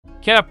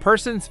Can a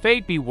person's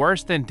fate be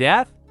worse than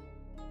death?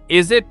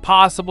 Is it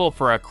possible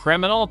for a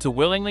criminal to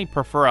willingly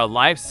prefer a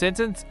life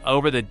sentence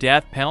over the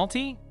death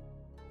penalty?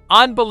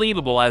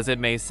 Unbelievable as it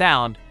may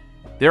sound,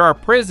 there are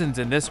prisons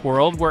in this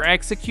world where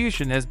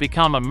execution has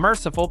become a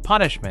merciful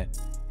punishment,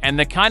 and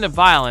the kind of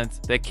violence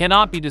that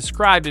cannot be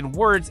described in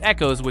words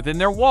echoes within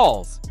their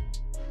walls.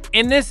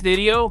 In this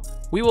video,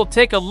 we will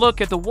take a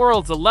look at the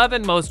world's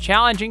 11 most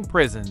challenging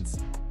prisons.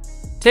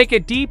 Take a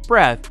deep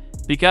breath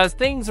because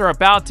things are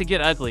about to get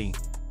ugly.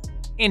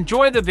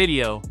 Enjoy the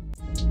video.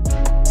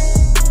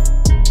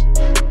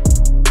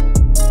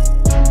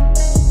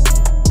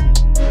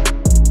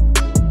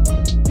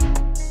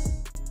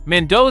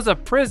 Mendoza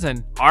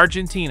Prison,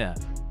 Argentina.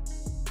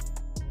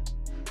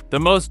 The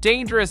most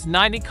dangerous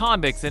 90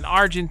 convicts in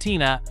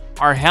Argentina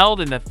are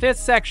held in the 5th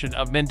section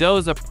of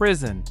Mendoza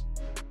Prison.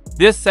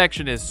 This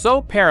section is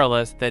so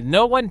perilous that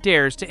no one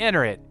dares to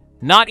enter it,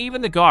 not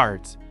even the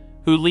guards,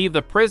 who leave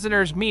the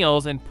prisoners'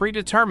 meals in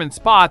predetermined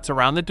spots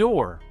around the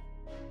door.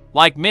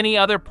 Like many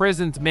other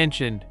prisons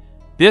mentioned,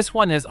 this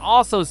one has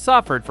also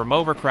suffered from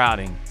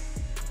overcrowding.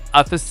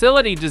 A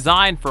facility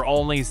designed for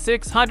only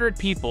 600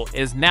 people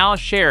is now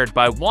shared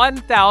by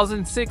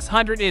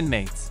 1,600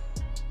 inmates.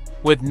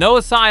 With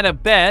no sign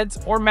of beds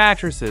or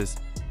mattresses,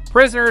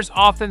 prisoners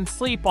often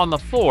sleep on the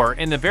floor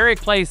in the very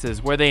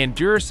places where they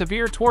endure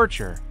severe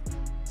torture.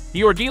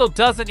 The ordeal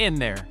doesn't end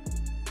there.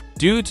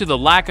 Due to the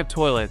lack of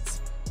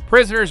toilets,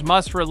 prisoners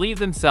must relieve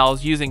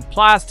themselves using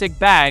plastic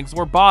bags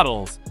or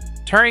bottles,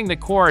 turning the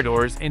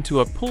corridors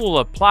into a pool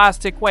of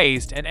plastic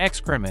waste and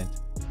excrement.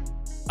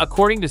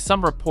 According to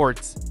some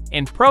reports,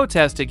 in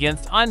protest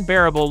against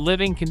unbearable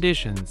living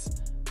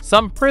conditions,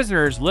 some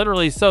prisoners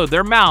literally sewed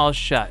their mouths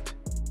shut.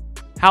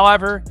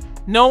 However,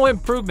 no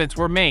improvements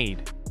were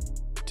made.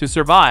 To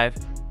survive,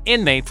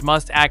 inmates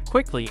must act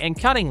quickly and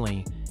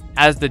cunningly,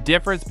 as the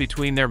difference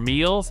between their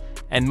meals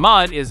and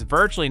mud is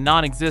virtually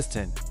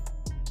non-existent.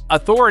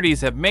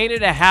 Authorities have made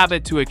it a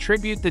habit to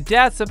attribute the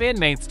deaths of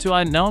inmates to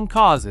unknown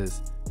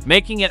causes,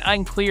 making it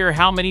unclear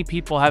how many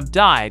people have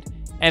died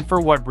and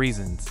for what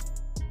reasons.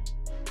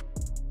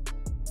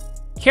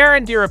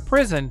 Carandira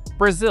Prison,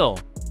 Brazil.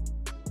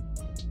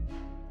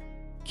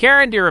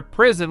 Carandira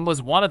Prison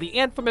was one of the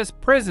infamous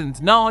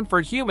prisons known for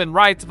human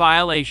rights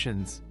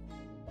violations.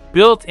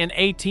 Built in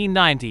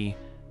 1890,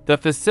 the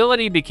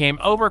facility became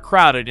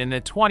overcrowded in the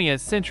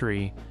 20th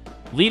century,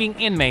 leading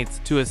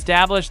inmates to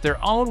establish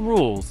their own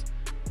rules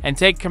and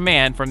take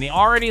command from the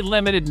already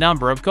limited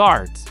number of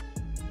guards.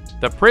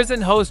 The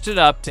prison hosted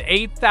up to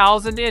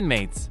 8,000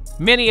 inmates,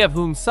 many of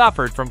whom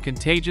suffered from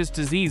contagious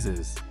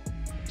diseases.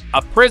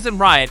 A prison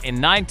riot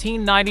in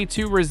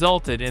 1992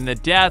 resulted in the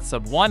deaths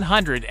of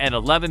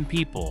 111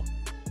 people.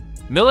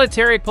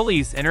 Military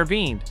police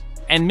intervened,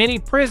 and many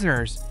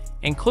prisoners,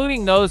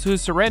 including those who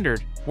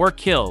surrendered, were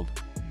killed.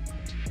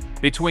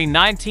 Between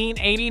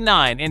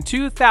 1989 and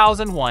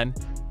 2001,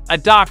 a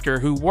doctor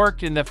who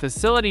worked in the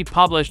facility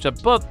published a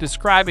book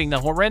describing the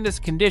horrendous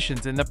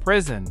conditions in the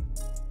prison.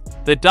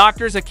 The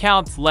doctor's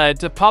accounts led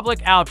to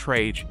public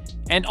outrage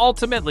and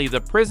ultimately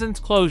the prison's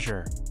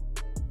closure.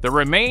 The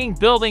remaining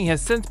building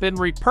has since been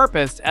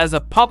repurposed as a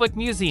public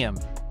museum.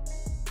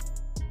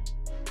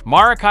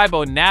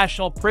 Maracaibo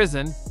National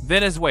Prison,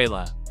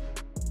 Venezuela.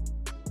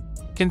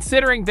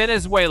 Considering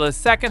Venezuela's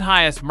second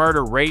highest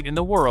murder rate in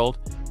the world,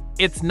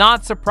 it's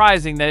not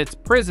surprising that its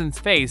prisons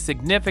face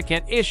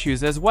significant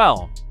issues as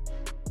well.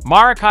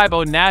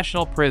 Maracaibo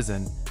National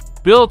Prison,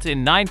 built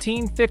in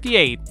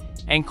 1958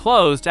 and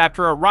closed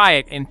after a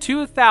riot in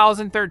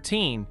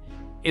 2013,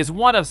 is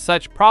one of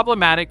such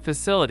problematic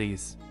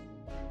facilities.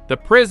 The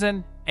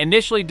prison,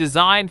 initially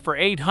designed for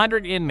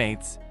 800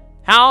 inmates,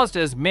 housed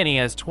as many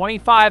as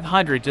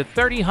 2,500 to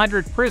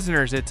 3,000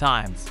 prisoners at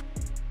times.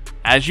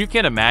 As you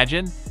can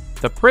imagine,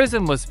 the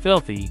prison was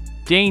filthy,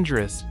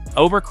 dangerous,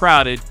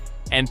 overcrowded,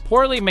 and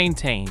poorly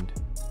maintained.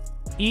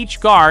 Each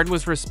guard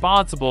was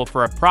responsible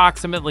for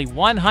approximately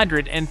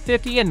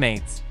 150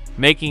 inmates,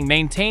 making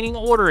maintaining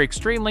order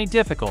extremely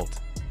difficult.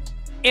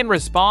 In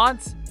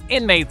response,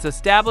 inmates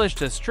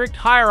established a strict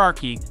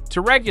hierarchy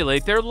to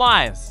regulate their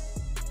lives.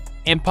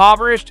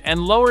 Impoverished and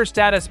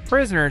lower-status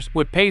prisoners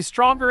would pay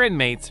stronger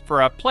inmates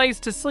for a place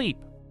to sleep.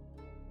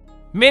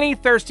 Many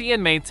thirsty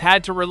inmates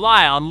had to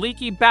rely on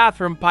leaky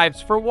bathroom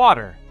pipes for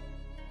water.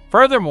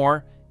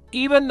 Furthermore,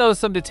 even though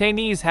some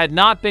detainees had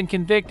not been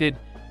convicted,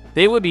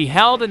 they would be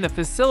held in the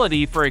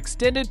facility for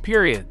extended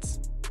periods.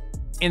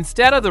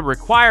 Instead of the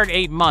required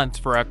 8 months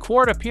for a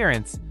court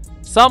appearance,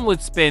 some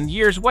would spend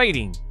years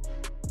waiting.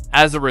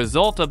 As a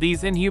result of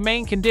these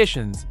inhumane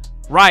conditions,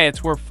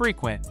 riots were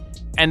frequent,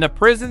 and the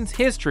prison's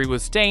history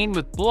was stained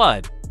with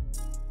blood.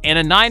 In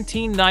a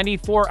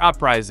 1994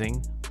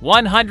 uprising,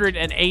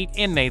 108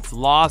 inmates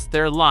lost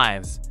their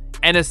lives,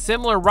 and a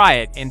similar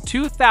riot in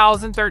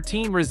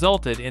 2013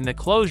 resulted in the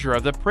closure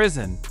of the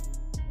prison.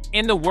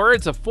 In the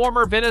words of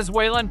former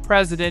Venezuelan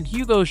President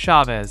Hugo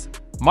Chavez,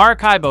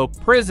 Maracaibo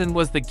Prison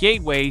was the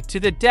gateway to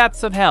the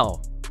depths of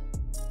hell.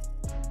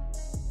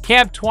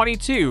 Camp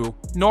 22,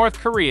 North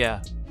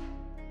Korea.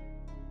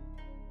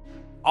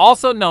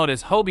 Also known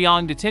as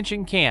Hobyong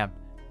Detention Camp,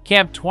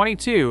 Camp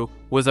 22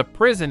 was a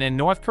prison in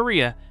North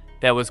Korea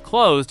that was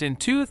closed in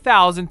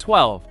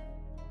 2012.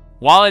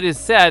 While it is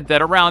said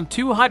that around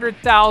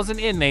 200,000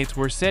 inmates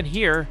were sent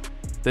here,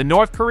 the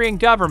North Korean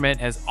government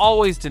has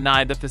always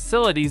denied the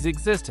facility's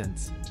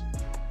existence.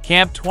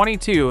 Camp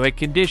 22 had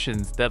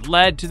conditions that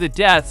led to the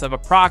deaths of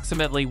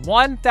approximately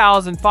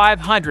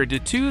 1,500 to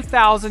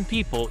 2,000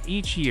 people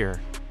each year,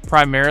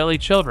 primarily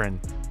children,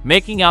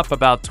 making up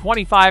about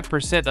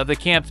 25% of the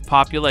camp's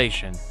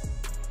population.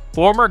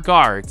 Former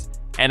guards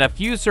and a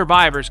few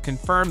survivors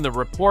confirmed the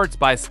reports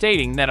by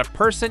stating that a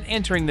person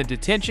entering the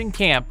detention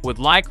camp would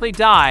likely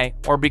die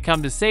or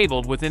become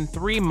disabled within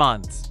 3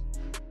 months.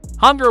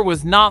 Hunger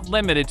was not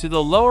limited to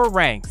the lower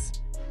ranks.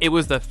 It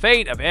was the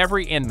fate of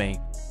every inmate.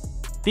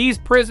 These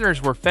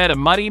prisoners were fed a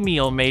muddy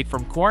meal made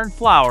from corn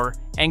flour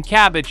and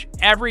cabbage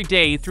every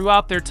day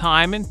throughout their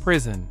time in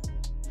prison.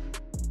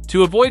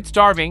 To avoid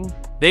starving,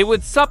 they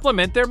would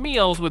supplement their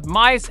meals with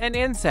mice and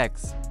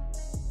insects.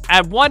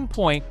 At one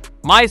point,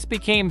 mice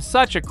became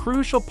such a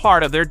crucial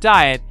part of their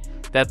diet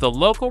that the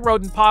local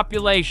rodent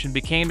population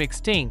became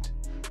extinct.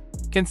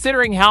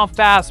 Considering how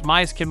fast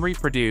mice can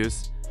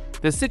reproduce,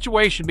 the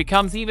situation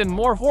becomes even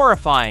more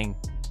horrifying.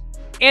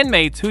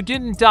 Inmates who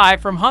didn't die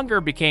from hunger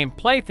became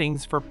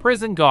playthings for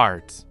prison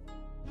guards.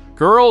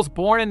 Girls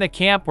born in the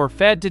camp were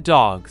fed to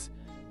dogs,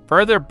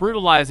 further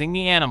brutalizing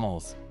the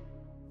animals.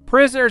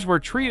 Prisoners were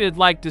treated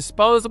like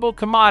disposable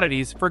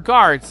commodities for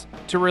guards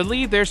to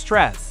relieve their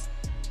stress.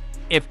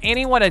 If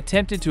anyone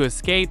attempted to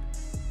escape,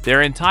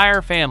 their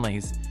entire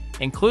families,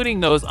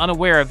 including those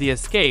unaware of the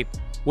escape,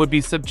 would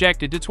be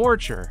subjected to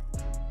torture.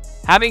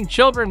 Having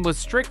children was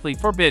strictly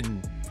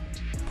forbidden.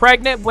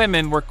 Pregnant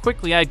women were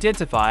quickly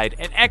identified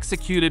and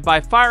executed by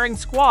firing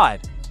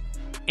squad.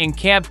 In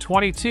Camp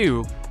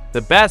 22,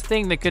 the best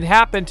thing that could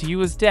happen to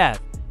you is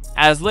death,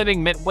 as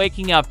living meant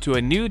waking up to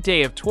a new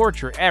day of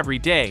torture every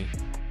day.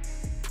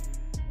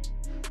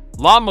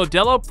 La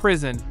Modelo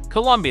Prison,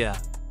 Colombia.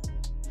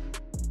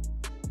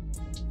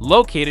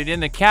 Located in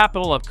the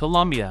capital of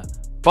Colombia,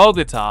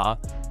 Bogota,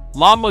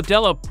 La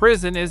Modelo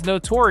Prison is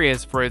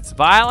notorious for its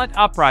violent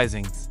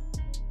uprisings.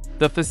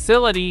 The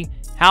facility,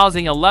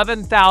 housing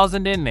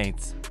 11,000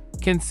 inmates,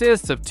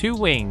 consists of 2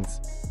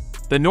 wings,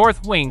 the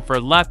North Wing for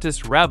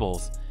leftist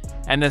rebels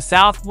and the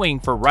South Wing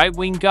for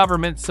right-wing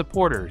government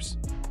supporters.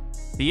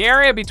 The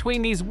area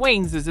between these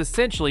wings is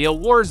essentially a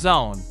war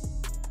zone.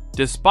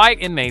 Despite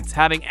inmates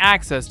having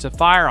access to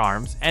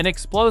firearms and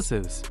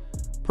explosives,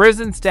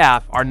 prison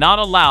staff are not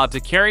allowed to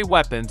carry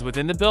weapons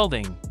within the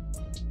building.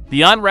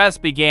 The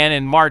unrest began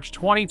in March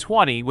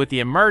 2020 with the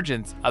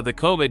emergence of the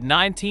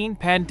COVID-19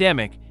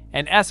 pandemic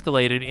and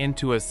escalated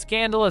into a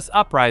scandalous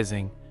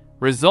uprising,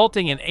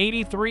 resulting in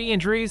 83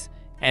 injuries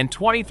and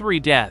 23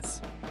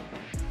 deaths.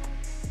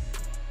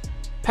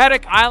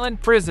 Petek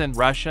Island Prison,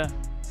 Russia.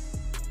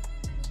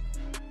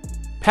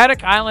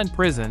 Petek Island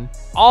Prison,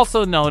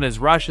 also known as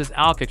Russia's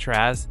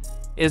Alcatraz,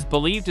 is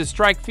believed to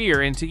strike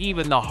fear into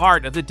even the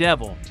heart of the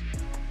devil.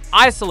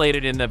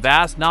 Isolated in the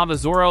vast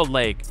Novozoro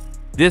Lake,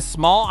 this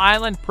small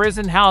island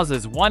prison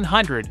houses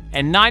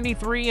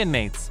 193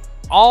 inmates,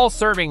 all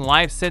serving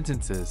life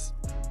sentences.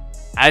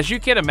 As you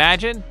can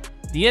imagine,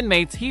 the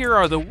inmates here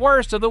are the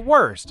worst of the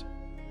worst.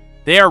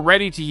 They are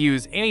ready to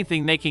use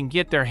anything they can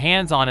get their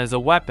hands on as a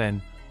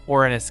weapon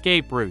or an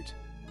escape route.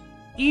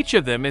 Each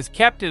of them is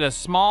kept in a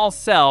small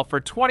cell for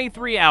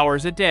 23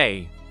 hours a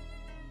day.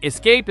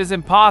 Escape is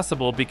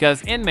impossible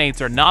because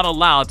inmates are not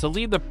allowed to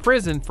leave the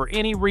prison for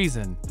any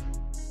reason.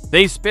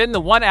 They spend the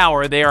 1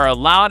 hour they are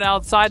allowed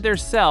outside their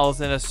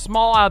cells in a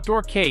small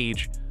outdoor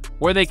cage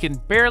where they can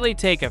barely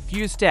take a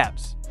few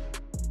steps.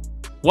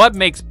 What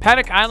makes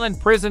Petek Island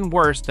Prison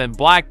worse than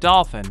Black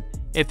Dolphin,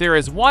 if there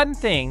is one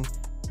thing,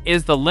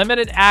 is the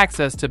limited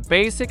access to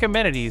basic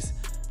amenities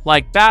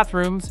like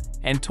bathrooms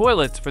and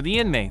toilets for the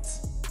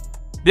inmates.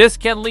 This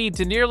can lead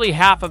to nearly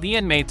half of the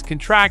inmates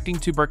contracting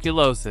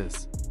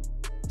tuberculosis.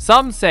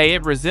 Some say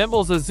it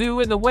resembles a zoo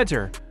in the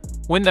winter,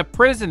 when the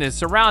prison is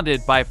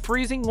surrounded by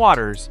freezing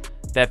waters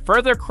that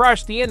further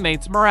crush the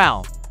inmates'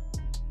 morale.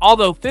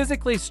 Although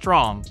physically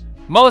strong,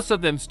 most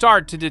of them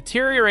start to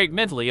deteriorate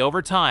mentally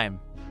over time.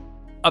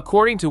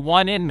 According to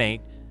one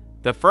inmate,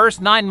 the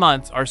first 9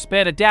 months are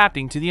spent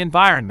adapting to the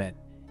environment,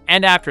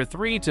 and after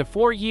 3 to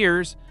 4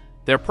 years,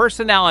 their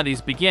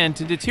personalities begin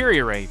to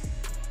deteriorate.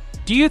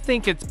 Do you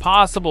think it's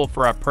possible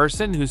for a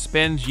person who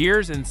spends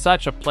years in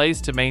such a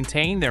place to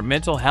maintain their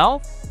mental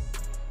health?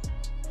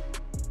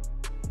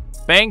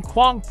 Bang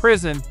Kwang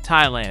Prison,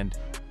 Thailand.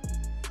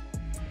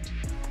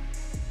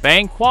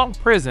 Bang Kwang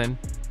Prison,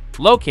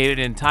 located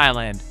in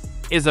Thailand,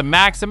 is a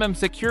maximum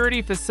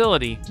security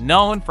facility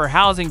known for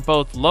housing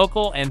both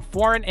local and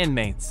foreign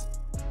inmates.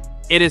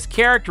 It is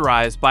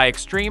characterized by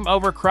extreme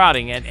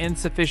overcrowding and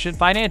insufficient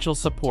financial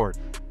support,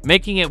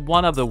 making it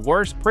one of the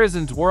worst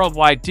prisons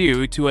worldwide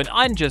due to an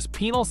unjust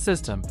penal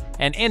system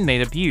and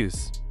inmate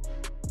abuse.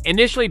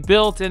 Initially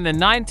built in the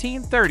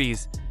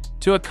 1930s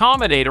to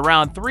accommodate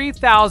around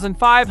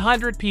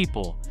 3,500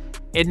 people,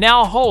 it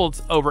now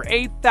holds over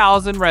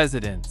 8,000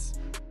 residents.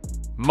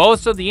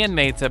 Most of the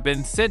inmates have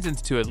been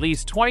sentenced to at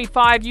least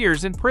 25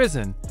 years in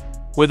prison,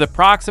 with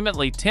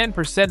approximately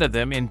 10% of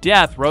them in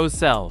death row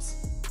cells.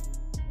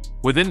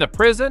 Within the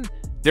prison,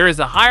 there is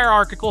a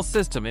hierarchical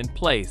system in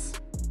place.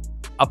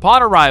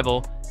 Upon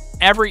arrival,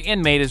 every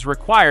inmate is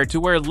required to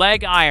wear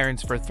leg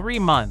irons for 3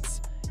 months,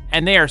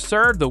 and they are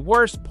served the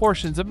worst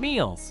portions of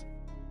meals.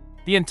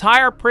 The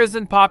entire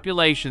prison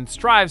population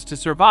strives to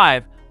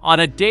survive on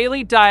a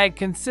daily diet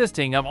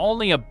consisting of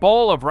only a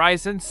bowl of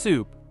rice and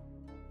soup.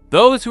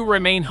 Those who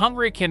remain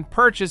hungry can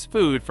purchase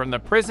food from the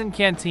prison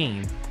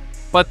canteen,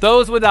 but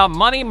those without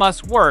money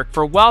must work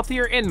for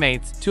wealthier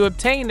inmates to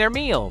obtain their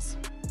meals.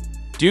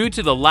 Due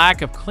to the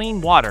lack of clean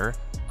water,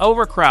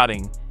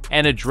 overcrowding,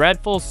 and a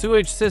dreadful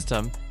sewage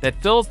system that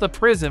fills the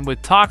prison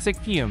with toxic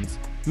fumes,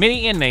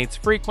 many inmates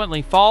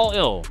frequently fall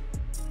ill.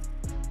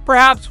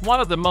 Perhaps one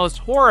of the most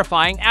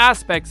horrifying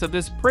aspects of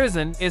this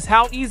prison is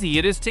how easy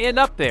it is to end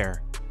up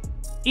there.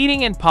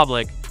 Eating in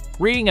public,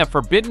 reading a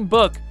forbidden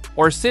book,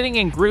 or sitting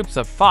in groups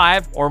of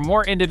 5 or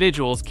more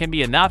individuals can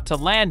be enough to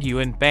land you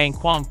in Bang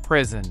Kwang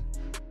prison.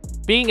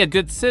 Being a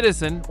good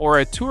citizen or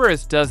a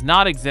tourist does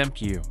not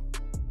exempt you.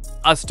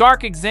 A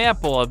stark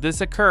example of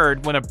this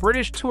occurred when a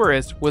British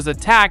tourist was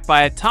attacked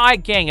by a Thai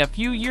gang a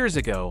few years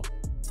ago.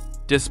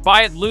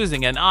 Despite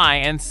losing an eye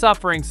and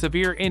suffering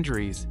severe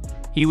injuries,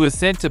 he was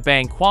sent to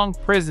Bang Kwang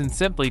prison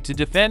simply to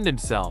defend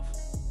himself.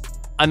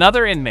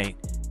 Another inmate,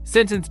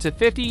 sentenced to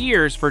 50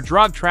 years for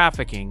drug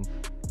trafficking,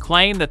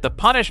 claimed that the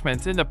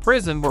punishments in the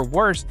prison were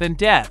worse than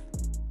death.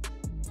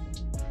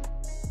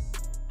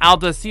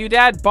 Alta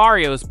Ciudad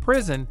Barrios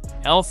Prison,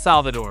 El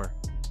Salvador.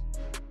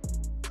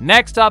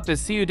 Next up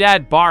is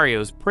Ciudad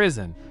Barrios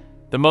Prison,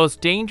 the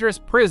most dangerous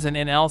prison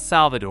in El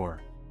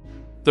Salvador.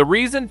 The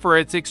reason for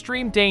its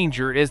extreme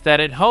danger is that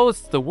it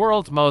hosts the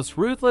world's most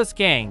ruthless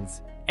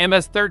gangs,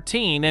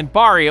 MS-13 and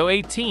Barrio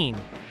 18.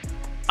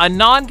 A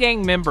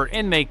non-gang member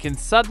inmate can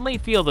suddenly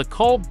feel the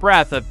cold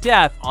breath of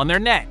death on their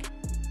neck.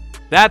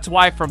 That's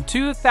why from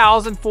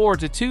 2004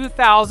 to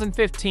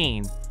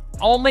 2015,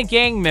 only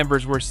gang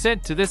members were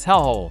sent to this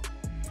hellhole.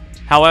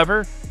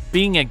 However,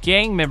 being a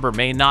gang member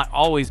may not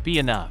always be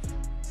enough.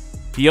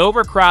 The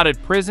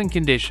overcrowded prison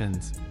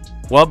conditions,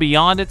 well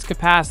beyond its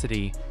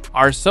capacity,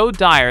 are so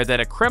dire that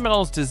a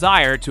criminal's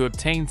desire to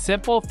obtain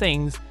simple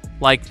things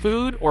like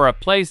food or a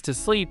place to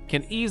sleep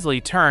can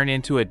easily turn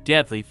into a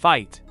deadly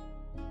fight.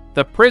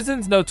 The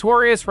prison's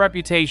notorious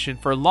reputation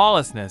for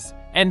lawlessness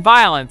and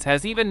violence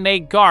has even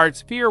made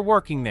guards fear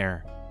working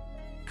there.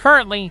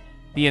 Currently,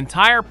 the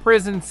entire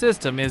prison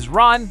system is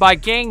run by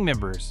gang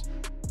members.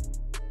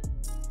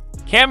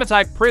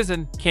 Kamatai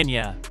Prison,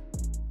 Kenya.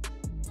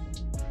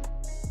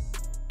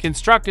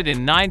 Constructed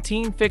in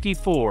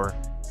 1954,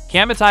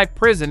 Kamatai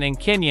Prison in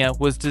Kenya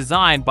was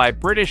designed by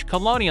British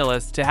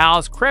colonialists to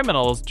house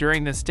criminals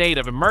during the state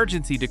of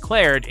emergency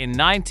declared in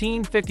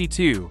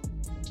 1952.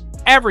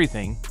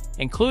 Everything,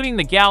 including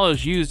the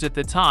gallows used at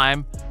the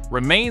time,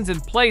 remains in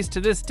place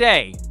to this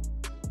day.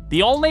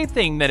 The only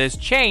thing that has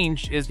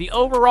changed is the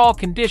overall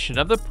condition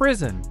of the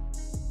prison.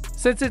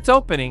 Since its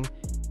opening,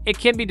 it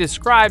can be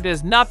described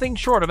as nothing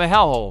short of a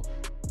hellhole.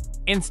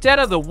 Instead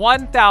of the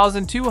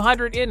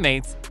 1,200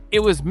 inmates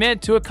it was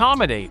meant to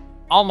accommodate,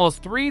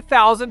 almost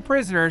 3,000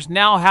 prisoners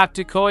now have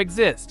to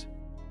coexist.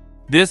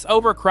 This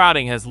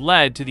overcrowding has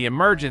led to the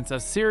emergence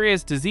of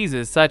serious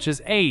diseases such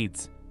as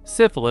AIDS,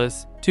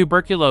 syphilis,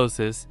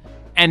 tuberculosis,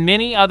 and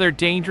many other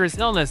dangerous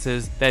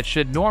illnesses that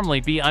should normally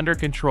be under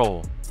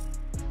control.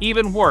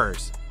 Even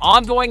worse,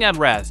 ongoing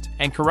unrest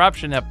and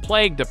corruption have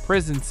plagued the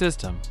prison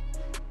system.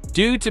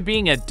 Due to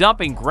being a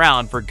dumping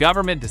ground for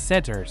government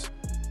dissenters,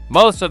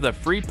 most of the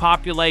free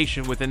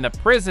population within the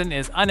prison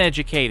is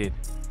uneducated.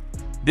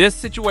 This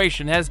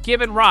situation has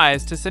given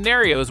rise to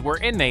scenarios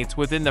where inmates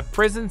within the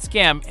prison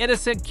scam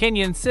innocent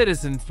Kenyan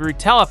citizens through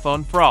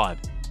telephone fraud.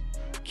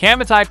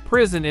 Kamatai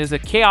Prison is a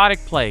chaotic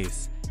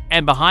place,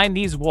 and behind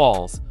these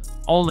walls,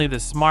 only the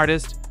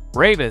smartest,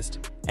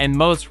 bravest, and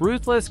most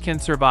ruthless can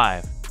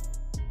survive.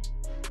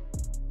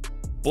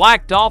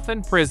 Black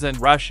Dolphin Prison,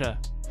 Russia.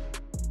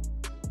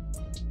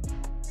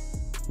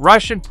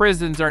 Russian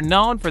prisons are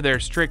known for their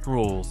strict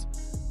rules,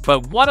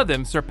 but one of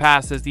them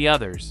surpasses the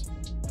others.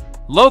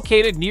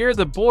 Located near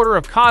the border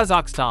of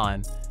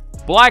Kazakhstan,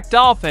 Black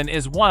Dolphin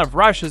is one of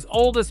Russia's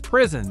oldest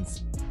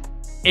prisons.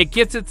 It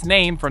gets its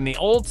name from the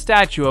old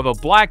statue of a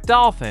black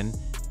dolphin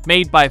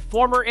made by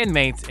former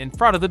inmates in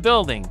front of the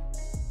building.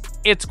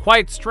 It's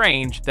quite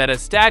strange that a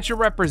statue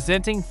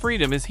representing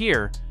freedom is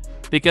here,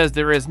 because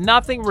there is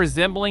nothing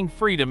resembling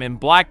freedom in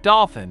Black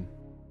Dolphin.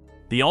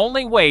 The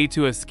only way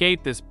to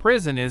escape this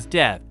prison is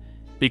death,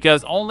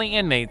 because only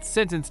inmates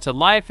sentenced to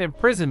life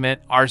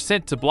imprisonment are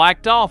sent to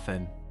Black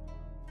Dolphin.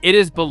 It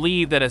is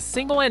believed that a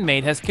single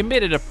inmate has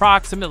committed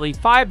approximately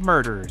 5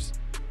 murders,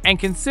 and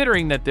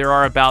considering that there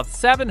are about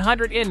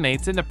 700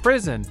 inmates in the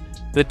prison,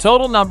 the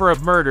total number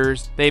of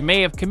murders they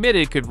may have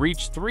committed could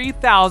reach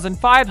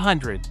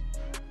 3,500.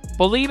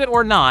 Believe it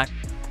or not,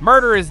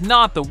 murder is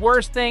not the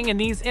worst thing in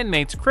these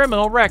inmates'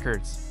 criminal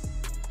records.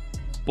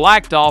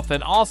 Black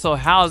Dolphin also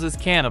houses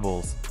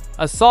cannibals,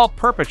 assault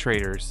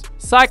perpetrators,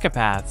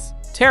 psychopaths,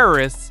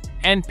 terrorists,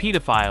 and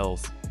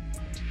pedophiles.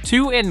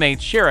 2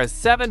 inmates share a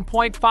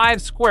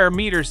 7.5 square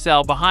meter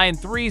cell behind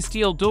 3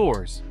 steel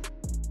doors.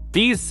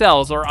 These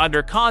cells are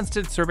under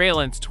constant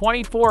surveillance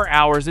 24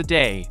 hours a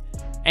day,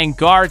 and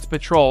guards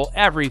patrol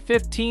every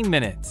 15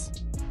 minutes.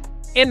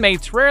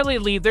 Inmates rarely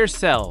leave their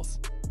cells.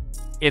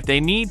 If they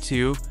need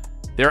to,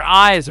 their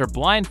eyes are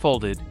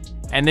blindfolded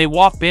and they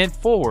walk bent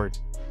forward.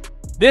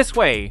 This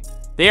way,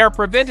 they are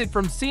prevented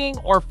from seeing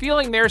or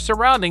feeling their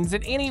surroundings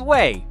in any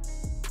way.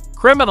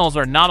 Criminals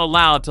are not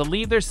allowed to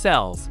leave their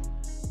cells,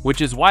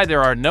 which is why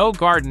there are no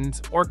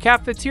gardens or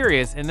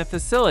cafeterias in the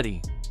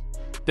facility.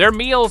 Their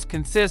meals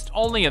consist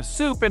only of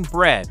soup and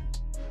bread.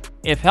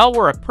 If hell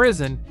were a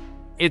prison,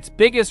 its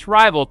biggest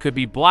rival could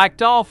be Black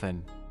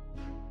Dolphin.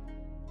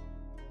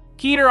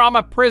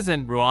 Gitarama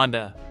Prison,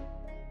 Rwanda.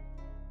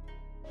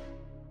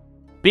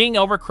 Being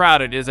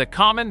overcrowded is a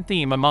common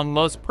theme among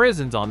most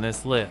prisons on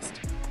this list,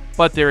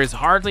 but there is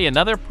hardly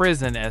another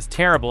prison as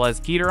terrible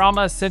as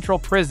Gitarama Central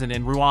Prison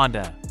in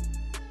Rwanda.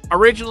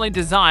 Originally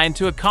designed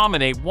to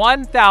accommodate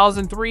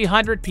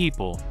 1,300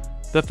 people,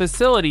 the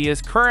facility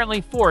is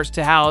currently forced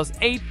to house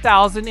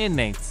 8,000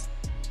 inmates.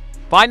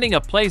 Finding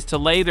a place to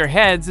lay their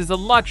heads is a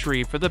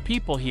luxury for the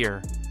people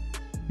here.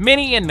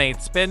 Many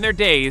inmates spend their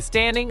days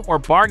standing or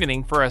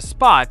bargaining for a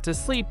spot to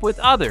sleep with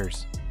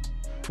others.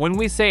 When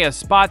we say a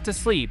spot to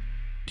sleep,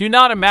 do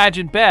not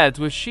imagine beds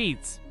with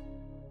sheets.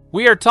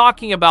 We are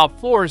talking about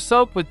floors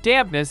soaked with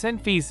dampness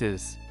and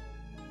feces.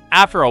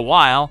 After a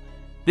while,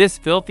 this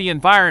filthy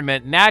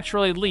environment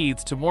naturally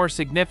leads to more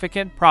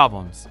significant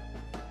problems.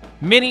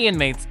 Many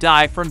inmates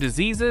die from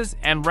diseases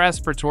and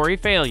respiratory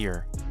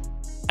failure.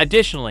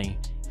 Additionally,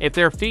 if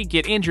their feet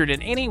get injured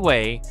in any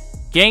way,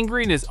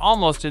 gangrene is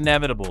almost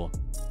inevitable.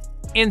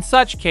 In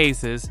such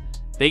cases,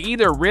 they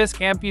either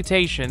risk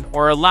amputation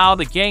or allow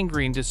the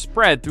gangrene to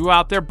spread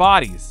throughout their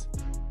bodies.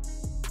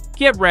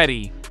 Get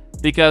ready,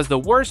 because the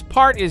worst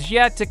part is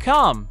yet to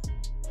come.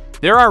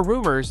 There are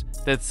rumors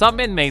that some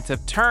inmates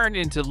have turned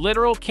into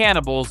literal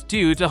cannibals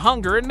due to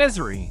hunger and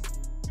misery.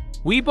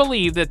 We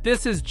believe that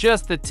this is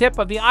just the tip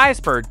of the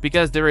iceberg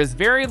because there is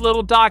very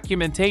little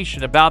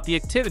documentation about the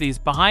activities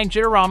behind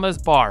Gitarama's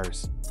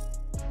bars.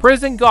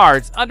 Prison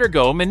guards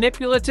undergo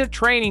manipulative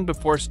training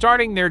before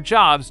starting their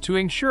jobs to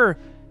ensure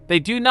they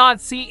do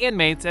not see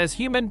inmates as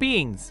human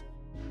beings.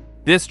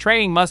 This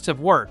training must have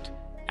worked,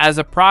 as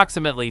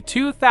approximately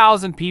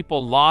 2,000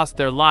 people lost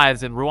their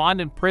lives in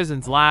Rwandan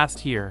prisons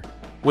last year,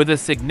 with a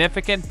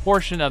significant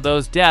portion of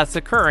those deaths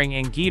occurring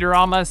in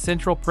Gitarama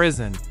Central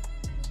Prison.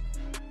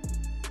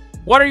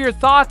 What are your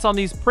thoughts on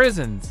these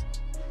prisons?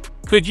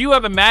 Could you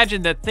have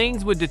imagined that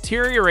things would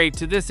deteriorate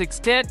to this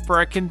extent for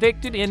a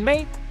convicted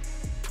inmate?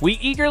 We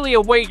eagerly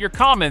await your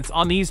comments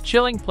on these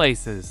chilling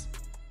places.